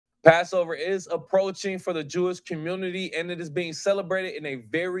Passover is approaching for the Jewish community, and it is being celebrated in a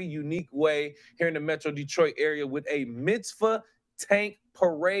very unique way here in the Metro Detroit area with a Mitzvah Tank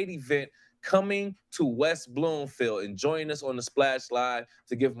parade event coming to West Bloomfield. And joining us on the Splash Live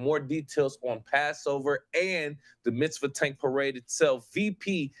to give more details on Passover and the Mitzvah Tank parade itself,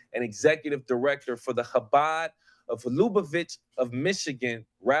 VP and Executive Director for the Chabad of Lubavitch of Michigan,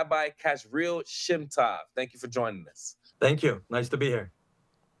 Rabbi Kasriel Shemtov. Thank you for joining us. Thank you. Nice to be here.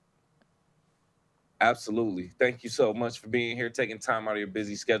 Absolutely. Thank you so much for being here, taking time out of your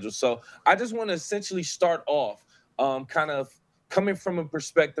busy schedule. So I just want to essentially start off kind of coming from a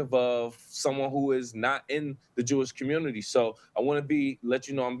perspective of someone who is not in the Jewish community. So I want to let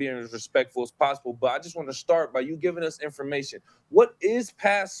you know I'm being as respectful as possible, but I just want to start by you giving us information. What is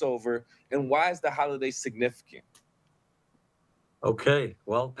Passover and why is the holiday significant? Okay.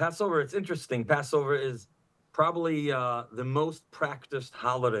 Well, Passover, it's interesting. Passover is probably the most practiced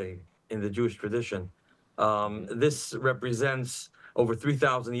holiday in the Jewish tradition. This represents over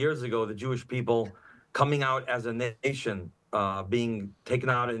 3,000 years ago, the Jewish people coming out as a nation, being taken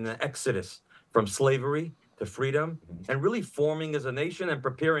out in the exodus from slavery to freedom, and really forming as a nation and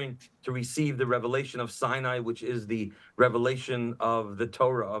preparing to receive the revelation of Sinai, which is the revelation of the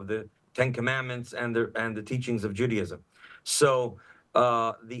Torah, of the Ten Commandments and the teachings of Judaism. So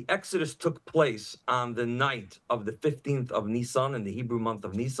the Exodus took place on the night of the 15th of Nisan, in the Hebrew month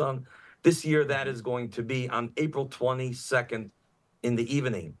of Nisan. This year, that is going to be on April 22nd in the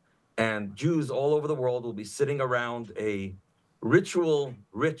evening. And Jews all over the world will be sitting around a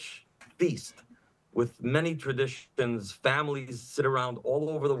ritual-rich feast with many traditions. Families sit around all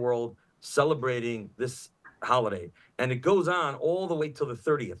over the world celebrating this holiday. And it goes on all the way till the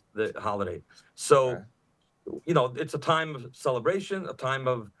 30th, the holiday. So, it's a time of celebration, a time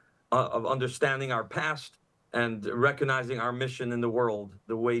of understanding our past and recognizing our mission in the world,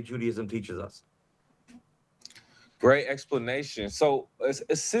 the way Judaism teaches us. Great explanation. So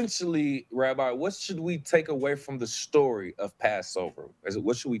essentially, Rabbi, what should we take away from the story of Passover?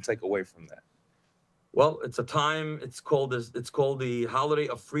 What should we take away from that? Well, it's a time, it's called the holiday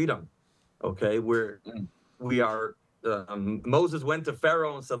of freedom, okay, where we are, Moses went to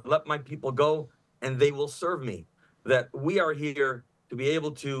Pharaoh and said, let my people go and they will serve me. That we are here to be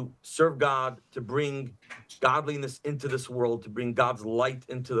able to serve God, to bring godliness into this world, to bring God's light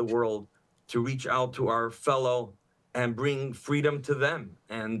into the world, to reach out to our fellow and bring freedom to them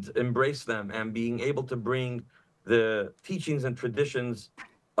and embrace them, and being able to bring the teachings and traditions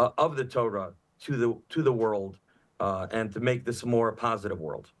of the Torah to the world, and to make this a more positive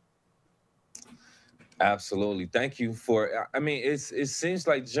world. Absolutely. Thank you for, I mean, it seems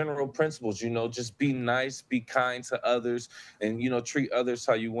like general principles, just be nice, be kind to others, and, treat others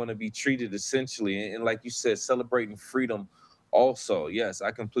how you want to be treated, essentially. And like you said, celebrating freedom also. Yes,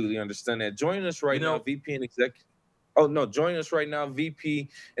 I completely understand that. Joining us right now, VP and Executive. Oh, no, joining us right now, VP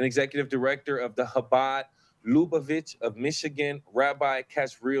and Executive Director of the Chabad Lubavitch of Michigan, Rabbi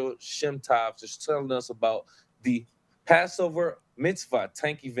Kasriel Shemtov, just telling us about the Passover Mitzvah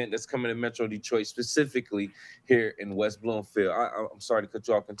Tank event that's coming to Metro Detroit, specifically here in West Bloomfield. I'm sorry to cut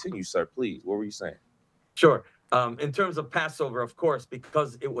you off. Continue, sir, please. What were you saying? Sure. In terms of Passover, of course,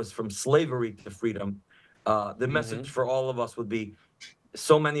 because it was from slavery to freedom, the message for all of us would be,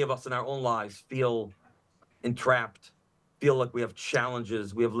 so many of us in our own lives feel entrapped, feel like we have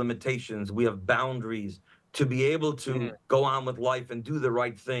challenges, we have limitations, we have boundaries to be able to go on with life and do the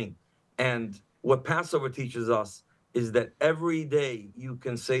right thing. And what Passover teaches us is that every day you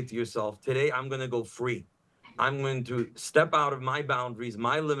can say to yourself, today I'm going to go free. I'm going to step out of my boundaries,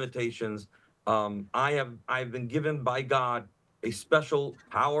 my limitations. I've been given by God a special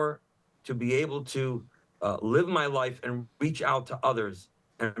power to be able to live my life and reach out to others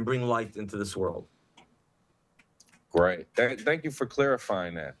and bring light into this world. Great. Thank you for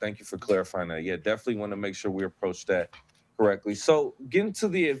clarifying that. Yeah, definitely want to make sure we approach that correctly. So getting to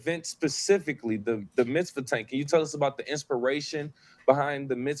the event specifically, the Mitzvah Tank, can you tell us about the inspiration behind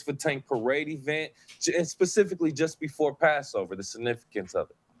the Mitzvah Tank parade event, and specifically just before Passover, the significance of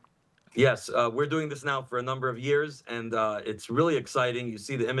it? Yes, we're doing this now for a number of years, and it's really exciting. You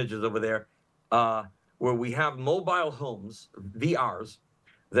see the images over there, where we have mobile homes, VRs,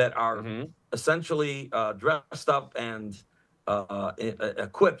 that are essentially dressed up and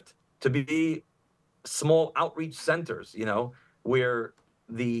equipped to be small outreach centers, where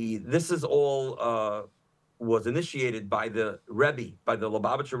this is all was initiated by the Rebbe, by the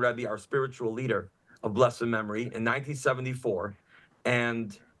Lubavitcher Rebbe, our spiritual leader of blessed memory, in 1974.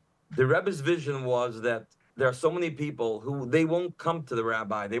 And the Rebbe's vision was that there are so many people who they won't come to the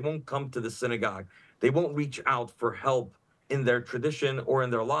rabbi, they won't come to the synagogue, they won't reach out for help in their tradition or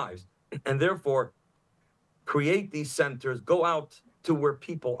in their lives. And therefore, create these centers, go out to where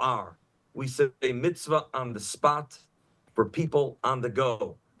people are. We say mitzvah on the spot for people on the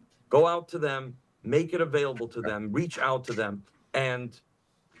go. Go out to them, make it available to them, reach out to them. And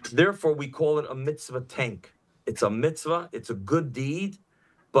therefore, we call it a mitzvah tank. It's a mitzvah, it's a good deed,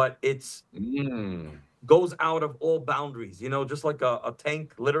 but it's goes out of all boundaries, just like a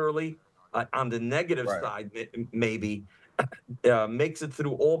tank, literally, on the negative side, maybe, makes it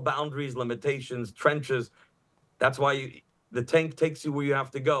through all boundaries, limitations, trenches. That's why the tank takes you where you have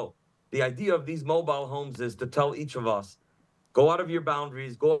to go. The idea of these mobile homes is to tell each of us, go out of your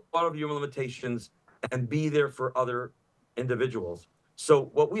boundaries, go out of your limitations, and be there for other individuals. So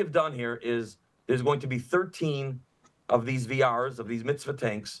what we have done here is there's going to be 13 of these VRs, of these mitzvah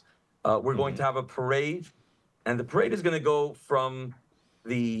tanks. We're going to have a parade, and the parade is going to go from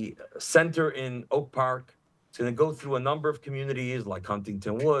the center in Oak Park. It's going to go through a number of communities like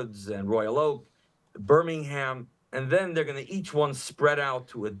Huntington Woods and Royal Oak, Birmingham, and then they're going to each one spread out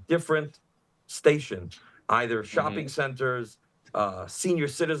to a different station, either shopping centers, senior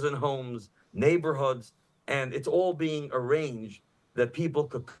citizen homes, neighborhoods, and it's all being arranged that people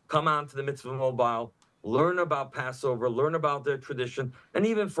could come on to the Mitzvah Mobile, learn about Passover, learn about their tradition, and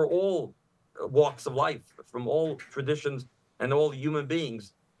even for all walks of life, from all traditions and all human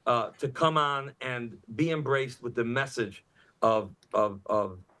beings, to come on and be embraced with the message of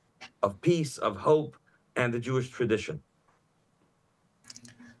peace, of hope, and the Jewish tradition.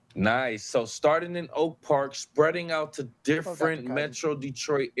 Nice. So starting in Oak Park, spreading out to different Metro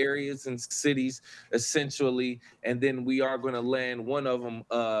Detroit areas and cities, essentially, and then we are going to land one of them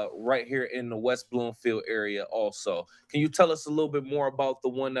right here in the West Bloomfield area also. Can you tell us a little bit more about the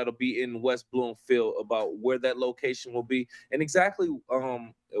one that'll be in West Bloomfield, about where that location will be, and exactly,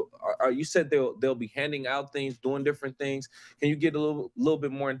 you said they'll be handing out things, doing different things. Can you get a little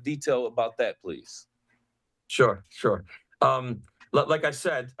bit more in detail about that, please? Sure. Like I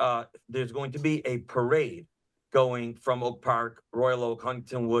said, there's going to be a parade going from Oak Park, Royal Oak,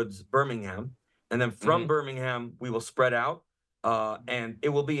 Huntington Woods, Birmingham. And then from Birmingham, we will spread out, and it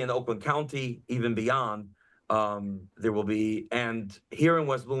will be in Oakland County, even beyond. There will be, and here in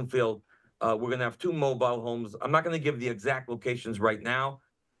West Bloomfield, we're going to have 2 mobile homes. I'm not going to give the exact locations right now,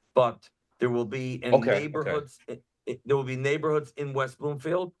 but there will be in neighborhoods. There will be neighborhoods in West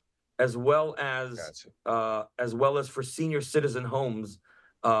Bloomfield, as well as for senior citizen homes,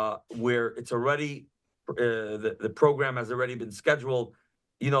 where it's already the program has already been scheduled.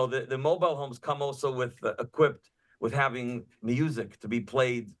 The mobile homes come also with equipped with having music to be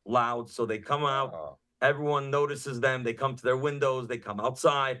played loud, so they come out. Everyone notices them. They come to their windows. They come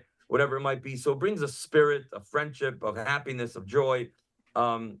outside, whatever it might be. So it brings a spirit of friendship, of happiness, of joy,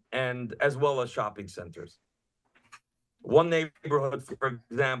 and as well as shopping centers. One neighborhood, for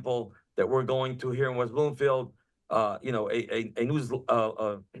example, that we're going to here in West Bloomfield, a news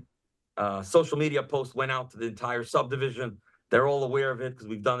social media post went out to the entire subdivision. They're all aware of it because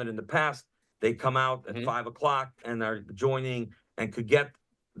we've done it in the past. They come out at 5 o'clock and are joining and could get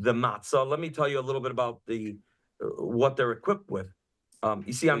the matzah. Let me tell you a little bit about what they're equipped with.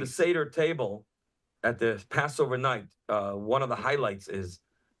 You see, on the Seder table at the Passover night, one of the highlights is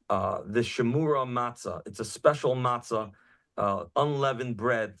the Shemura matzah. It's a special matzah, unleavened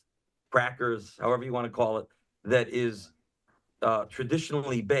bread, crackers, however you want to call it, that is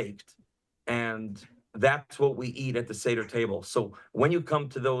traditionally baked, and that's what we eat at the Seder table. So when you come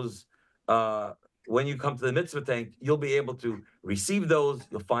to those, when you come to the Mitzvah Tank, you'll be able to receive those.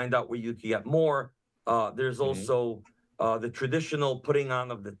 You'll find out where you can get more. There's also the traditional putting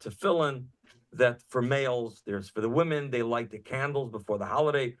on of the tefillin, that for males, there's for the women, they light the candles before the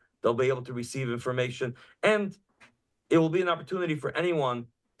holiday. They'll be able to receive information. And it will be an opportunity for anyone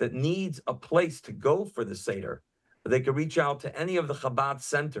that needs a place to go for the Seder. They could reach out to any of the Chabad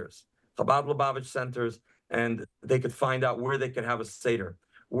centers, Chabad Lubavitch centers, and they could find out where they could have a Seder.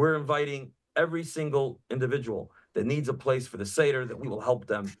 We're inviting every single individual that needs a place for the Seder, that we will help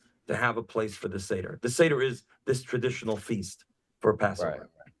them to have a place for the Seder. The Seder is this traditional feast for Passover. Right.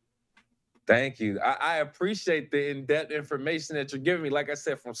 Thank you. I appreciate the in-depth information that you're giving me. Like I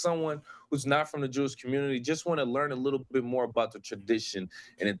said, from someone who's not from the Jewish community, just want to learn a little bit more about the tradition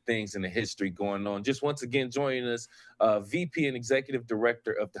and the things and the history going on. Just once again, joining us, VP and Executive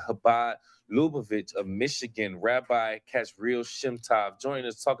Director of the Chabad Lubavitch of Michigan, Rabbi Kasriel Shemtov, joining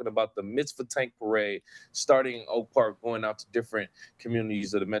us talking about the Mitzvah Tank Parade, starting in Oak Park, going out to different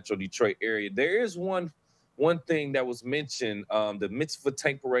communities of the Metro Detroit area. There is one thing that was mentioned. The Mitzvah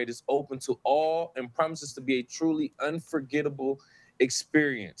Tank Parade is open to all and promises to be a truly unforgettable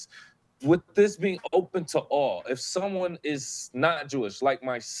experience. with this being open to all, if someone is not Jewish, like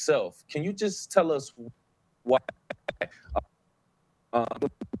myself, can you just tell us why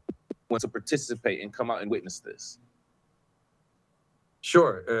want to participate and come out and witness this?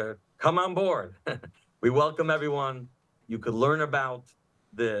 Sure. Come on board. We welcome everyone. You could learn about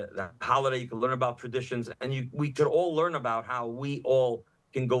the holiday. You could learn about traditions, and we could all learn about how we all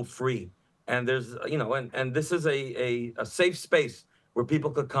can go free. And there's, and this is a safe space where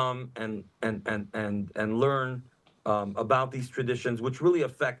people could come and learn about these traditions, which really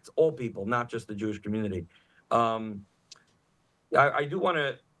affects all people, not just the Jewish community. Um, I do want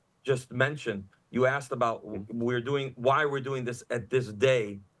to just mention, you asked about why we're doing this at this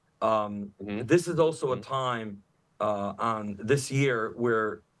day. This is also a time on this year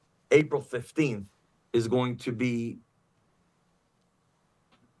where April 15th is going to be,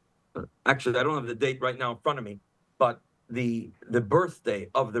 actually, I don't have the date right now in front of me, but the birthday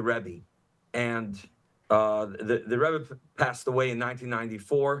of the Rebbe. And the Rebbe passed away in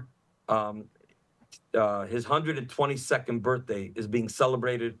 1994. His 122nd birthday is being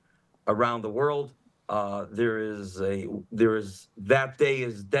celebrated around the world. That day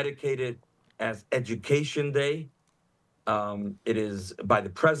is dedicated as Education Day. It is by the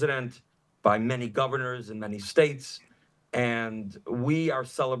president, by many governors in many states, and we are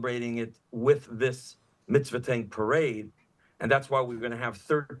celebrating it with this Mitzvah Tank parade, and that's why we're going to have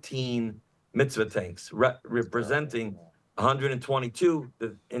 13 Mitzvah Tanks representing 122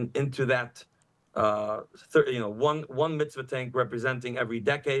 into that. One Mitzvah Tank representing every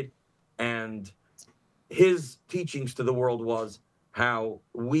decade, and his teachings to the world was how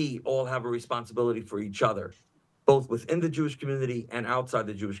we all have a responsibility for each other, both within the Jewish community and outside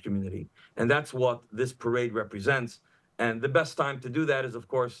the Jewish community. And that's what this parade represents. And the best time to do that is, of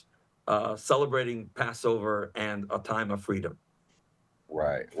course, celebrating Passover and a time of freedom.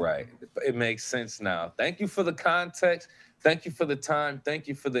 Right. It makes sense now. Thank you for the context. Thank you for the time. Thank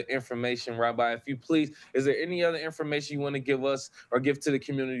you for the information, Rabbi. If you please, is there any other information you want to give us or give to the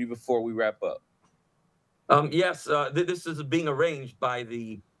community before we wrap up? Yes, this is being arranged by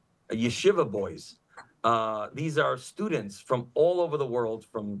the Yeshiva boys. These are students from all over the world,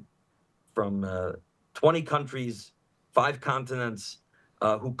 from 20 countries, 5 continents,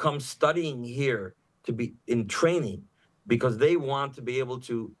 who come studying here to be in training because they want to be able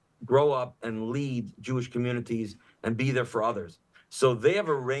to grow up and lead Jewish communities and be there for others. So they have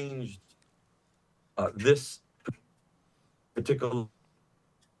arranged this particular,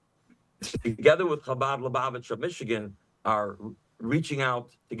 together with Chabad Lubavitch of Michigan, are reaching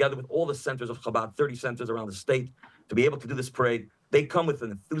out together with all the centers of Chabad, 30 centers around the state, to be able to do this parade. They come with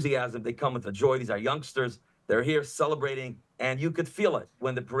an enthusiasm. They come with a joy. These are youngsters. They're here celebrating, and you could feel it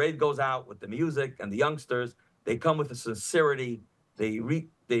when the parade goes out with the music and the youngsters. They come with a sincerity. They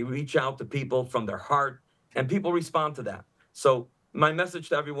reach out to people from their heart, and people respond to that. So my message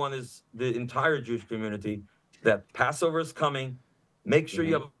to everyone is the entire Jewish community that Passover is coming. Make sure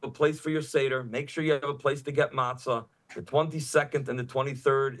you have a place for your Seder. Make sure you have a place to get matzah. The 22nd and the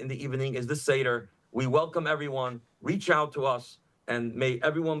 23rd in the evening is the Seder. We welcome everyone. Reach out to us, and may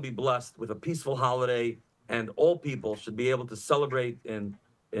everyone be blessed with a peaceful holiday, and all people should be able to celebrate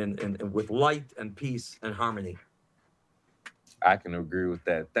with light and peace and harmony. I can agree with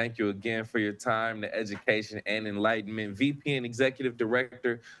that. Thank you again for your time, the education and enlightenment. VP and Executive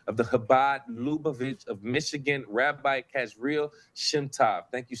Director of the Chabad Lubavitch of Michigan, Rabbi Kasriel Shemtov.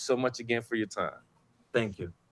 Thank you so much again for your time. Thank you.